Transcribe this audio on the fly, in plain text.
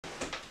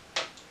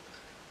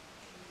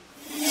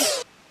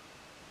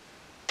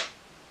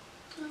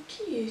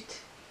cute.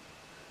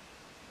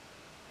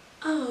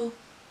 Oh,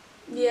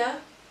 yeah.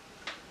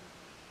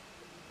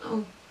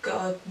 Oh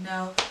god,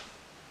 no.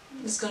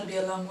 This is going to be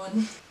a long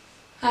one.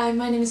 Hi,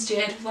 my name is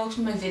Jade.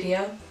 Welcome to my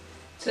video.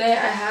 Today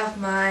I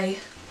have my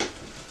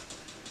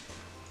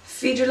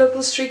Feed Your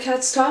Local Street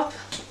Cats top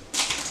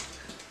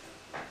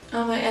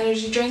and my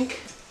energy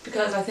drink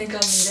because I think I'll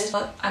need it.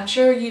 But I'm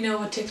sure you know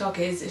what TikTok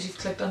is if you've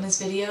clicked on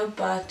this video,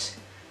 but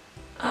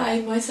I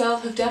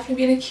myself have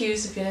definitely been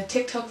accused of being a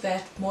TikTok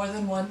vet more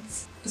than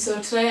once.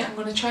 So today I'm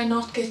going to try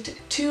not to get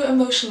too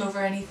emotional over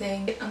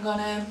anything. I'm going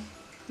to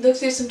look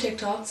through some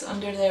TikToks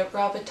under the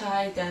rabbit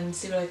tag and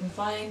see what I can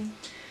find.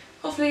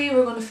 Hopefully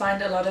we're going to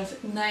find a lot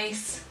of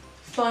nice,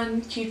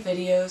 fun, cute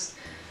videos.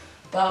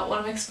 But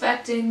what I'm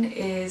expecting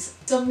is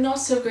some not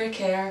so great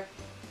care.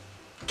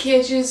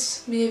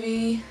 Cages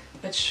maybe,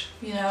 which,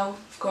 you know,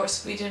 of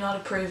course we do not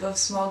approve of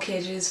small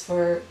cages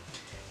for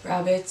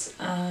rabbits,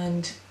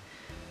 and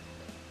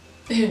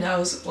who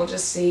knows, we'll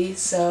just see.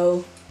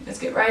 So let's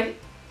get right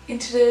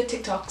into the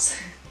TikToks.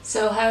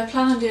 So how I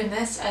plan on doing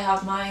this, I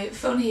have my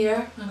phone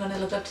here, I'm going to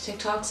look up the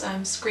TikToks,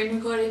 I'm screen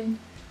recording,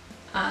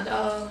 and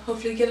I'll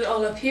hopefully get it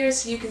all up here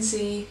so you can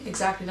see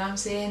exactly what I'm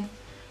saying.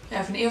 I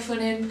have an earphone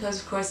in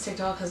because of course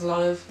TikTok has a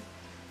lot of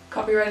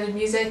copyrighted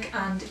music,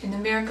 and in the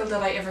miracle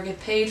that I ever get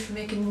paid for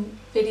making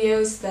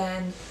videos,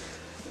 then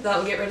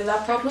that'll get rid of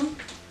that problem.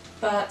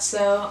 But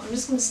so I'm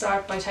just going to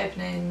start by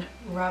typing in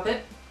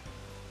rabbit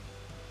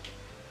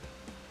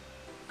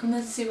and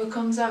let's see what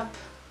comes up.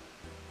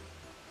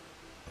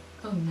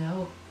 Oh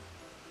no.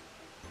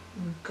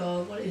 Oh my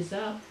god, what is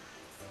that?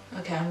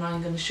 Okay, I'm not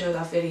even going to show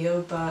that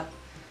video, but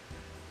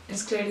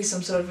it's clearly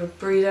some sort of a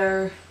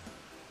breeder.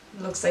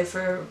 It looks like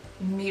for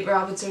meat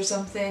rabbits or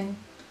something,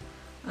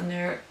 and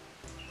they're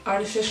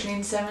artificially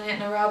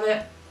inseminating a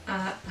rabbit.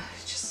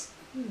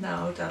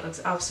 No, that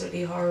looks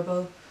absolutely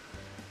horrible.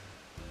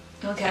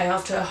 Okay,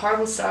 off to a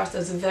horrible start. That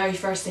was the very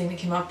first thing that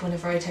came up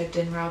whenever I typed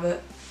in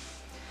rabbit.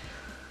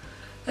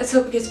 Let's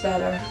hope it gets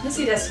better. Let's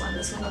see this one.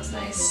 This one looks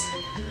nice.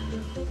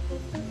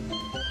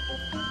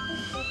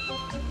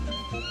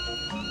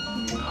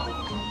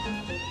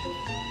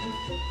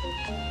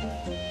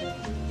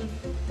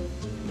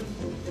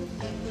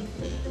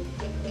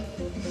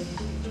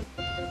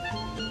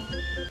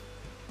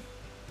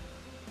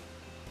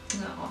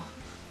 Oh,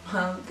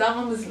 well, that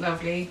one was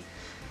lovely.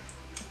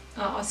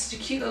 Oh, it's such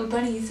a cute little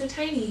bunny. He's so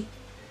tiny.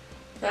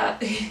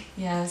 But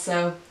yeah,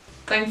 so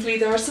thankfully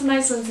there are some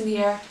nice ones in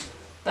here.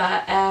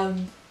 But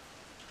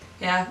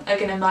yeah, I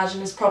can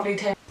imagine it's probably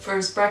time for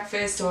his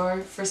breakfast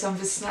or for some of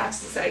his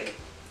snacks. It's like,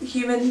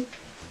 human,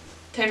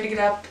 time to get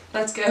up,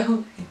 let's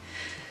go.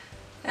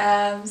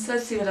 So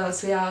let's see what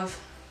else we have.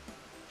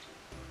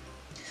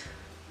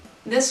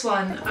 This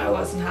one I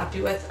wasn't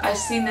happy with. I've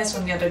seen this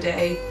one the other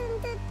day.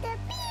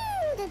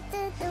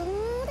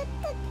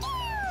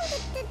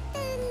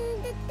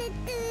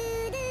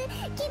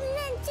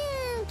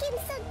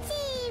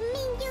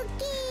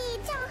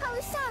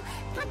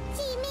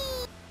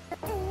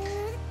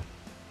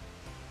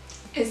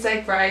 It's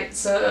like, right,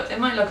 so it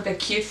might look a bit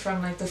cute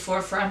from like the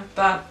forefront,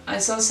 but I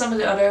saw some of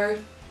the other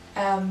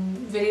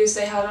videos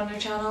they had on their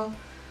channel,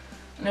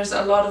 and there's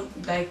a lot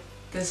of like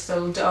this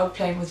little dog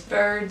playing with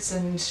birds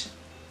and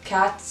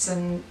cats,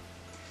 and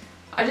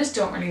I just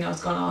don't really know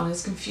what's going on.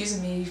 It's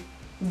confusing me,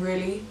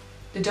 really.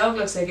 The dog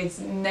looks like it's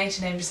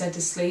 99%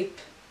 asleep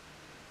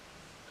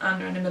and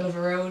they're in the middle of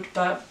a road,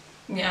 but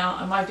yeah,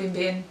 I might be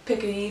being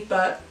picky,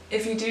 but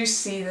if you do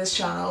see this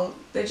channel,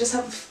 they just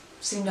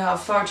seem to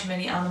have far too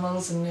many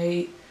animals, and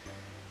they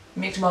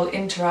make them all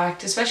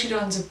interact, especially the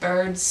ones with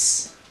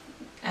birds.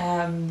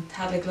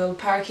 Had like a little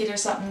parakeet or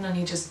something, and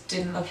he just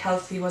didn't look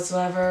healthy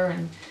whatsoever,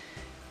 and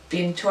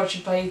being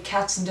tortured by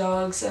cats and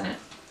dogs. And it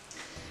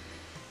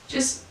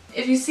just,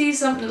 if you see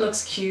something that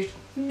looks cute,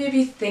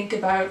 maybe think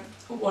about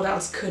what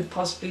else could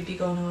possibly be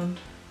going on.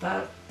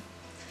 But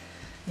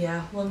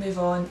yeah, we'll move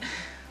on.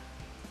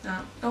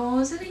 Oh,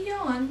 is it a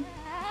yawn?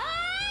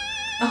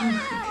 Oh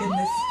my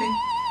goodness.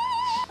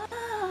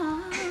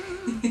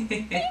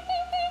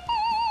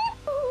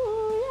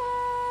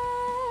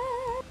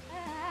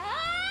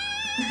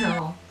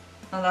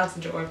 Oh, that's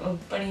adorable.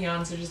 Bunny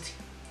yawns are just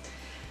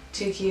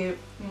too cute.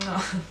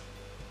 Oh.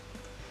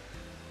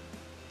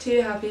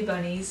 Two happy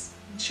bunnies.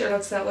 Sure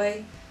looks that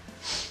way.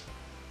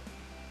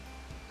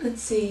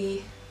 Let's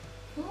see.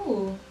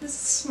 Oh, this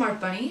is a smart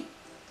bunny.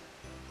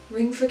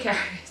 Ring for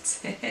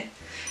carrots.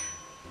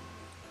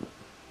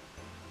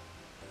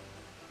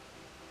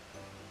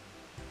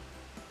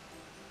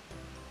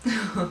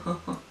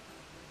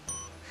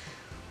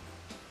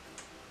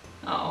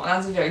 Oh,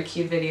 that's a very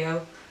cute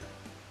video.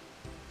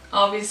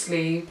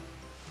 Obviously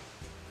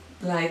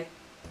they're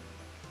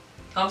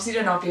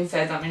not being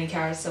fed that many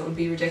carrots. That would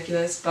be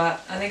ridiculous, but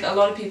I think a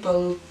lot of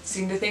people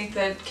seem to think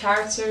that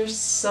carrots are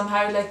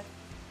somehow like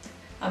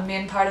a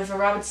main part of a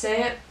rabbit's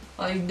diet.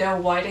 I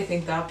know why they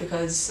think that,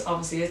 because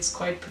obviously it's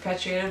quite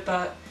perpetuated,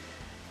 but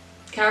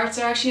carrots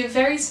are actually a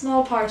very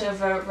small part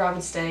of a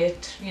rabbit's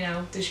diet. You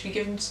know, they should be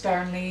given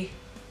sparingly.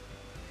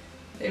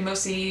 They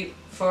mostly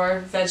for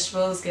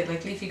vegetables, get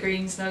like leafy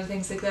greens and other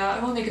things like that.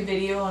 I want to make a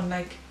video on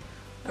like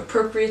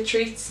appropriate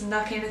treats and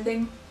that kind of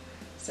thing,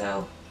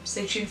 so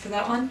stay tuned for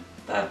that one.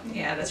 But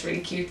yeah, that's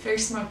really cute, very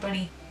smart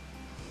bunny.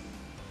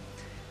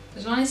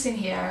 There's one I seen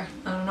here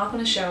and I'm not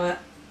going to show it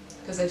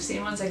because I've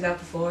seen ones like that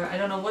before. I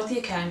don't know what the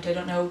account, I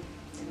don't know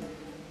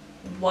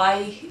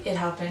why it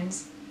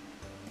happens.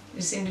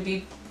 They seem to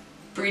be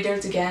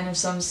breeders again of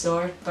some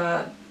sort,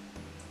 but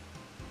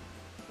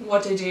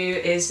what they do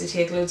is they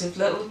take loads of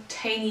little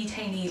tiny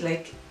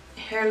like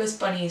hairless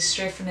bunnies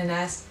straight from the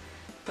nest,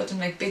 put them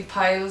like big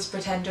piles,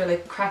 pretend they're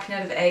like cracking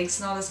out of eggs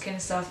and all this kind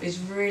of stuff. Is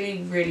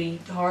really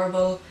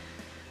horrible.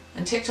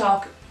 And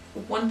TikTok,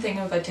 one thing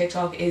about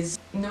TikTok is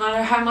no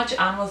matter how much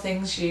animal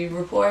things you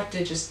report,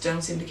 they just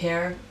don't seem to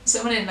care.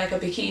 Someone in like a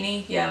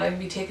bikini, yeah, they'll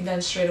be taken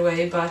down straight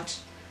away, but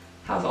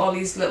have all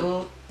these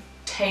little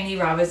tiny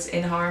rabbits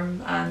in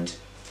harm, and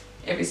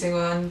every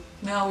single one,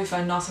 no, we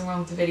found nothing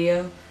wrong with the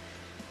video.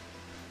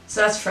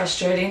 So that's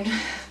frustrating,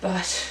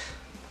 but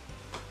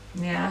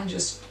yeah, I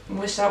just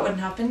wish that wouldn't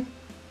happen.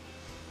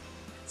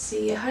 Let's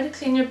see, how to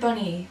clean your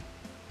bunny.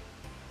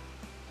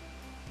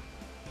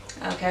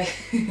 Okay.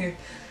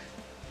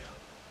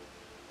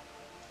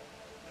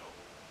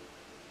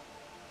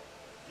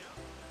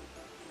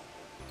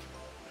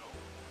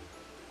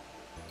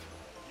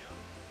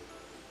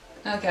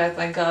 Okay,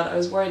 thank God. I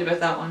was worried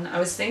about that one. I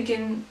was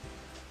thinking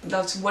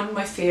that's one of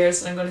my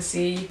fears, and I'm going to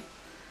see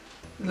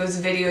loads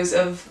of videos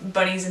of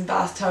bunnies in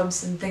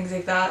bathtubs and things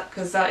like that,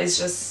 because that is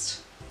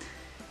just,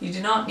 you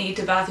do not need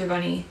to bath your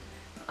bunny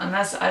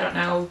unless, I don't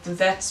know, the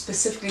vet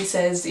specifically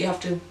says that you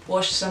have to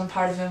wash some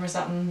part of him or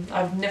something.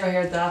 I've never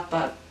heard that,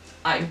 but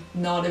I'm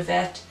not a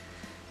vet.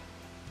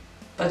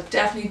 But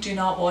definitely do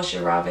not wash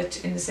your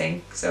rabbit in the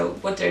sink. So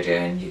what they're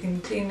doing, you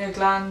can clean their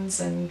glands,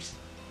 and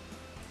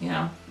you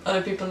know,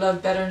 other people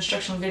love better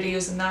instructional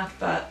videos than that,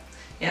 but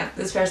yeah,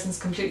 this person's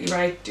completely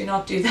right. Do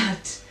not do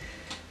that.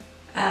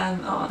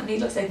 Oh, and he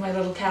looks like my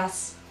little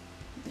Cass.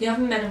 You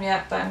haven't met him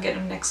yet, but I'm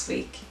getting him next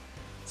week.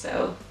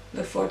 So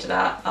look forward to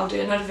that. I'll do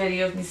another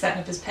video of me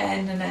setting up his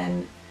pen, and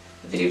then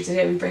the video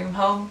today we bring him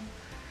home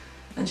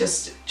and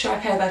just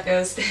track how that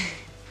goes.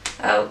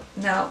 Oh,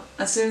 now,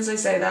 as soon as I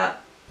say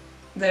that,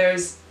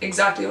 there's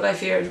exactly what I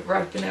feared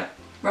right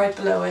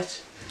below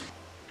it.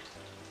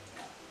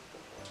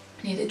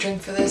 I need a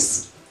drink for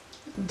this.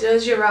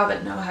 Does your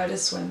rabbit know how to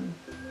swim?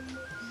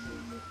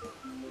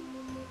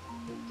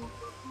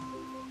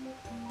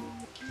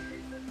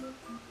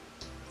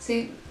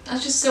 See,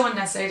 that's just so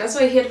unnecessary. That's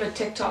what I hate about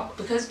TikTok,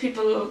 because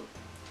people,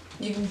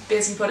 you can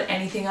basically put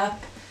anything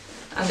up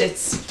and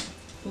it's,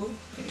 ooh,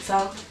 it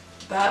fell,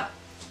 but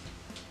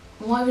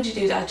why would you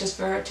do that just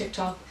for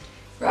TikTok?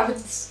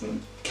 Rabbits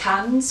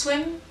can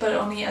swim, but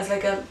only as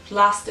like a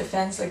last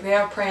defense. Like, they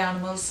are prey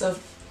animals, so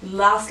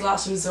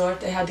last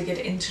resort they had to get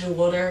into the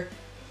water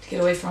to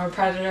get away from a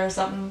predator or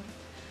something,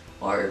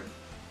 or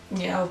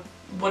you know,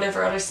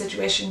 whatever other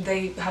situation.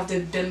 They have the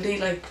ability,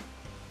 like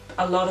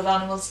a lot of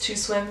animals, to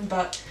swim,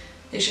 but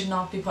they should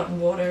not be put in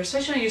water,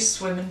 especially when you use a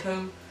swimming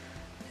pool.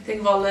 I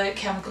think of all the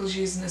chemicals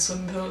used in the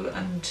swimming pool,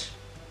 and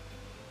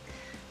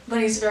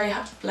bunnies are very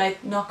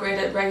like not great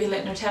at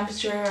regulating their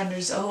temperature, and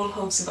there's a whole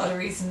host of other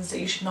reasons that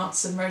you should not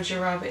submerge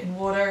your rabbit in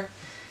water,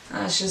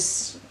 and it's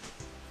just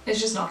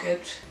not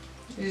good.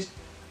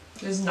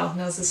 There's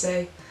nothing else to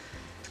say.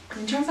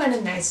 I'm trying to find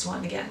a nice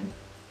one again.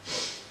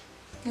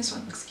 This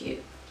one looks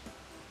cute.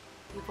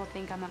 People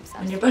think I'm obsessed.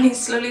 When your bunny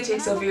slowly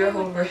takes over your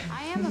whole room.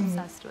 I am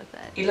obsessed with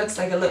it. He looks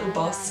like a little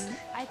boss.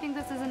 I think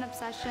this is an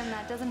obsession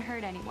that doesn't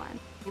hurt anyone.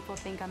 People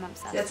think I'm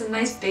obsessed. That's a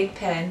nice big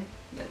pen.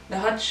 The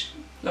hutch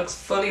looks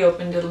fully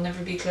opened, it'll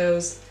never be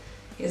closed.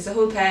 He has the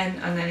whole pen,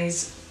 and then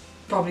he's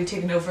probably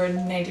taken over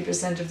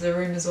 90% of the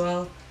room as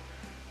well.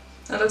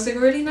 That looks like a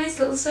really nice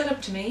little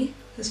setup to me,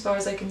 as far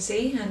as I can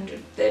see,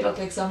 and they look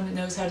like someone that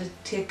knows how to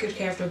take good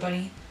care of their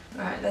bunny.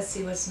 Alright, let's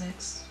see what's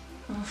next.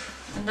 Oh,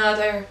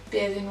 another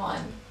bathing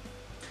one.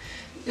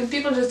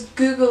 People just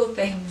Google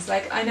things.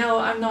 Like, I know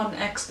I'm not an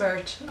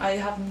expert, I'm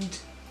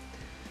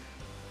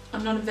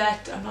not a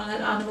vet, I'm not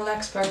an animal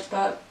expert,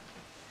 but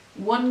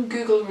one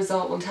Google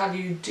result will tell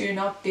you do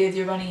not bathe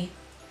your bunny.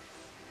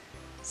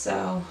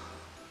 So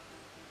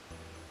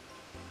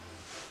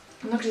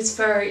look at his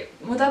fur.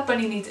 What that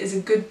bunny needs is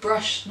a good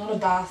brush, not a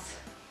bath.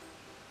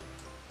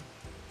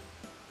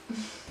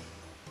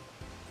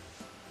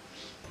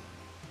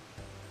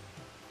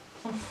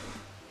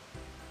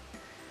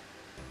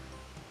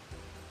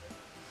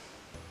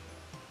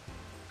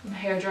 A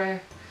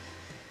hairdryer.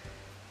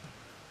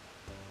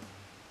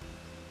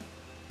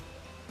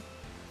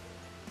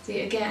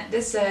 See, again,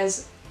 this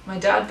says, my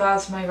dad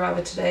bathed my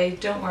rabbit today.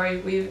 Don't worry,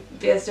 we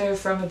bathed her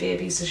from a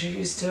baby, so she's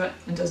used to it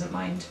and doesn't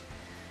mind.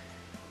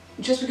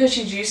 Just because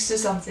she's used to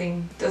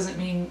something doesn't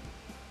mean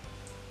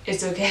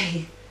it's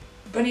okay.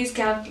 Bunnies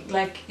can't,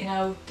 like, you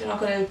know, they're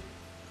not gonna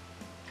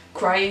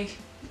cry,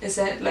 is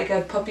it, like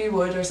a puppy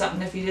would or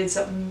something if you did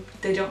something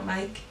they don't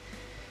like.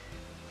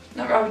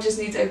 That rabbit just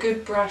needs a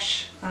good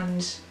brush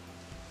and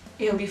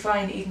he'll be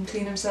fine, he can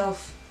clean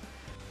himself.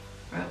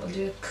 Right, we'll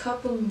do a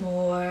couple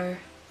more.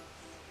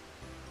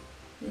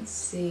 Let's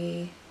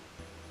see.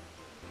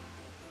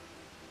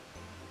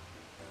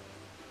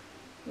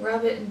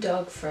 Rabbit and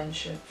dog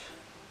friendship.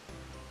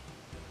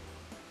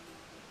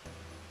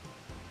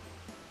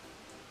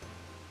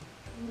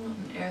 What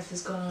on earth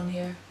is going on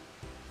here?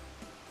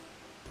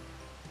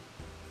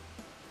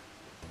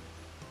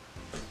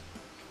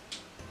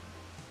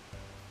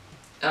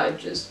 I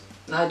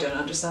don't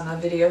understand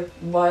that video.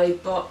 Why,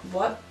 but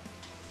what?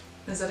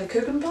 Is that a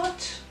cooking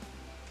pot?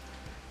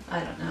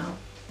 I don't know.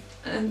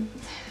 And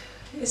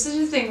it's such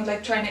a thing with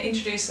like trying to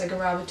introduce like a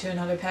rabbit to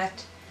another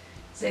pet.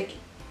 It's like,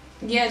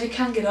 yeah, they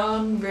can get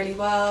on really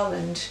well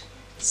and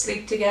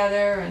sleep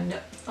together and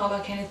all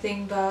that kind of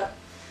thing, but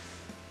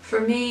for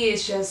me it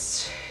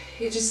just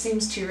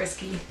seems too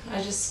risky.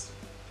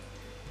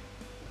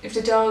 If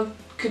the dog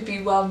could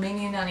be well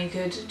minging and he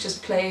could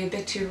just play a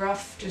bit too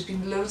rough, there's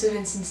been loads of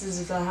instances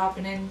of that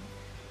happening.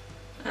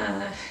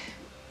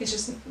 It's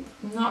just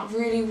not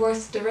really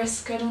worth the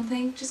risk, I don't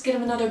think. Just get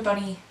him another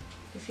bunny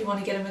if you want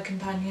to get him a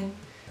companion.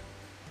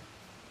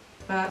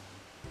 But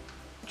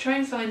try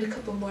and find a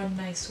couple more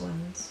nice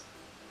ones.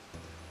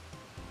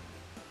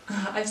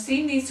 I've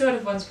seen these sort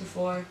of ones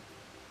before.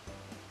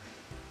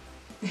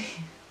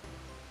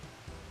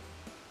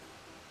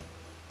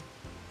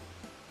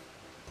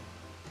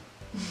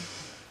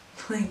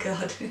 My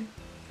god.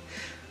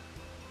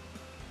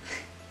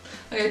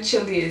 Look how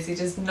chill he is, he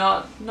does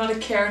not a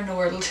care in the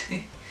world.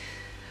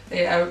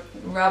 Yeah,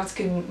 rabbits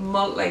can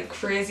molt like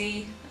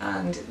crazy,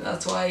 and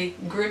that's why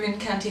grooming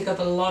can take up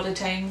a lot of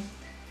time,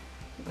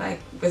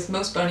 like with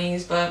most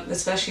bunnies, but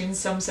especially in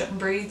some certain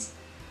breeds.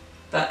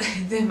 But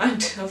the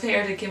amount of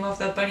hair that came off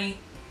that bunny,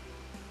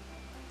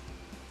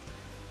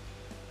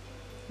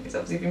 he's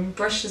obviously been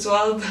brushed as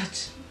well,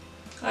 but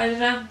I don't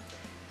know.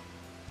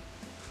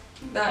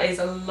 That is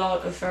a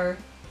lot of fur.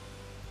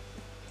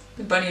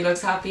 The bunny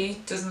looks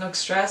happy, doesn't look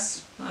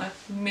stressed.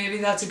 Maybe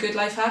that's a good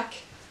life hack.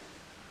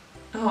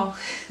 Oh.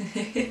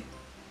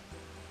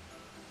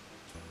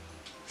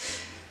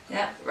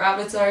 Yeah,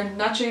 rabbits are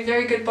naturally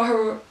very good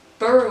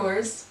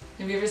burrowers.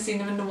 Have you ever seen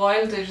them in the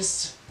wild? They're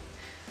just,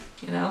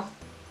 you know,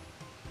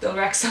 they'll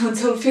wreck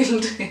someone's whole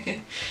field.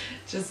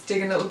 Just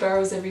digging little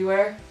burrows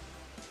everywhere.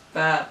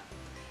 But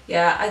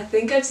yeah, I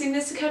think I've seen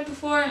this account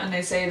before, and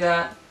they say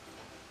that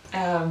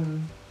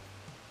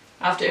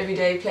after every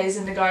day he plays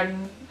in the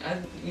garden,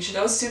 you should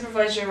always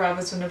supervise your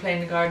rabbits when they're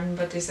playing in the garden,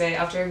 but they say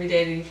after every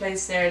day that he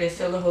plays there, they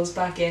fill the holes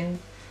back in,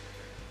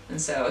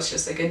 and so it's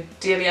just like a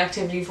daily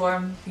activity for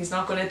him. He's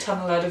not going to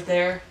tunnel out of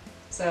there.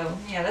 So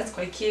yeah, that's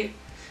quite cute.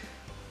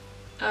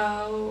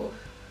 Oh,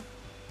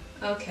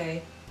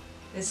 okay.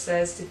 This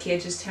says the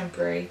cage is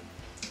temporary.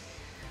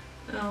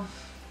 Oh.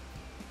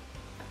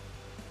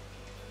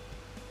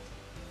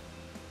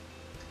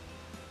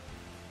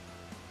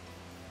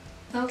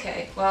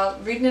 Okay, well,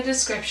 reading the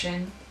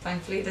description,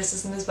 thankfully this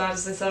isn't as bad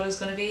as I thought it was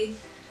going to be. It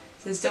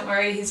says, don't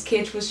worry, his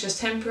cage was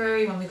just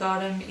temporary when we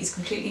got him, he's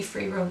completely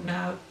free roamed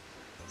now.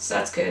 So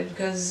that's good,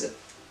 because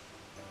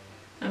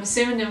I'm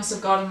assuming they must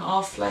have got him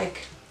off,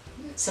 like,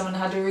 someone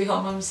had to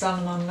rehome him, sell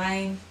him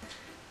online.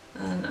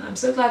 And I'm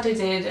so glad they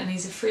did, and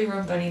he's a free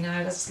roam bunny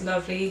now. That's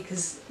lovely,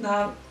 because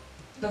that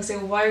looks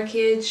like a wire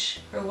cage,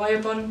 or a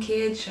wire bottom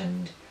cage,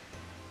 and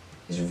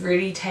he's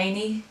really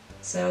tiny.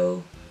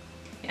 So,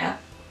 yeah.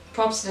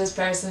 Props to this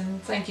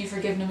person. Thank you for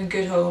giving him a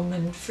good home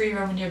and free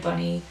roaming your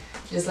bunny.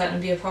 Just letting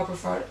him be a oh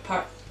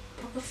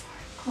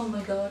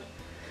my god.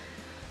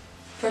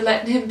 For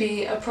letting him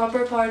be a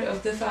proper part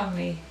of the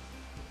family.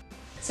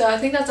 So I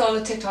think that's all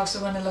the TikToks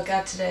we're going to look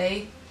at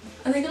today.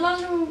 I think a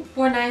lot of them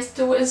were nice.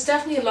 There was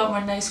definitely a lot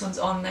more nice ones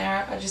on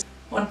there. I just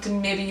want to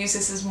maybe use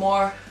this as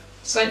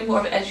slightly more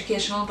of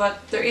educational,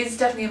 but there is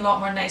definitely a lot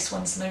more nice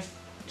ones than I've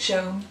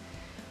shown.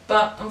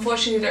 But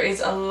unfortunately there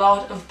is a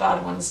lot of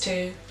bad ones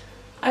too.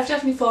 I've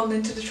definitely fallen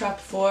into the trap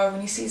before when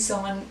you see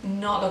someone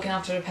not looking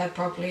after their pet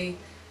properly,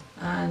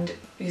 and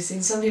you've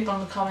seen some people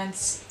in the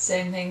comments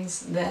saying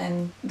things,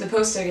 then the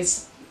poster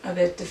gets a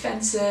bit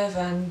defensive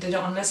and they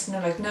don't want to listen.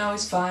 They're like, no,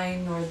 it's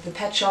fine, or the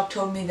pet shop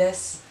told me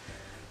this.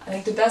 I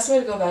think the best way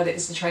to go about it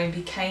is to try and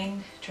be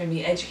kind, try and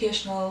be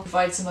educational,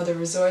 provide some other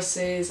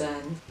resources,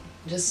 and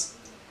just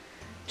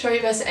try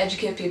your best to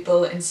educate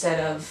people instead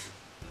of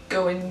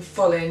going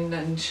full in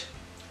and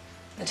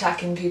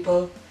attacking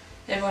people.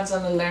 Everyone's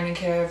on a learning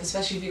curve,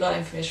 especially if you got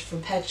information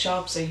from pet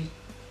shops or you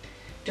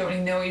don't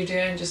really know what you're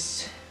doing.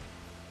 Just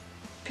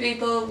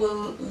people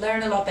will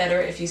learn a lot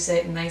better if you say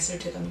it nicer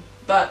to them.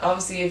 But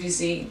obviously if you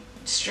see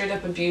straight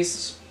up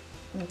abuse,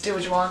 do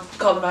what you want,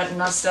 call them out and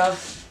that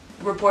stuff,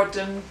 report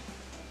them,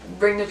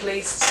 bring the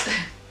police.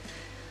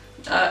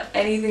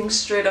 Anything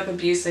straight up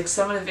abuse, like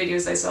some of the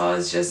videos I saw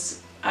is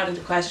just out of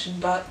the question.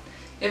 But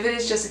if it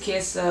is just a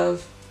case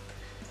of,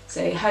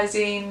 say,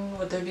 housing,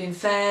 what they're being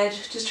fed,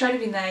 just try to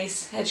be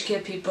nice,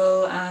 educate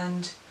people,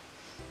 and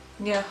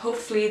yeah,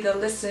 hopefully they'll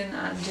listen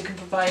and you can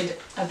provide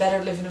a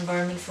better living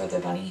environment for their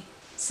bunny.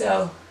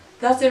 So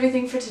that's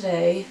everything for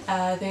today.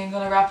 I think I'm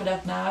going to wrap it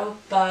up now,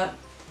 but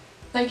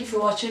thank you for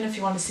watching. If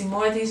you want to see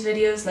more of these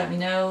videos, let me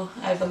know.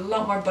 I have a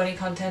lot more bunny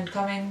content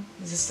coming.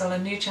 This is still a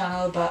new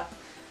channel, but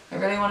I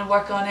really want to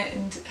work on it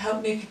and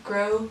help make it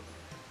grow.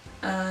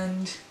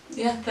 And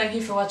yeah, thank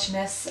you for watching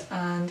this,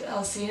 and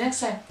I'll see you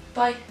next time.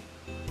 Bye!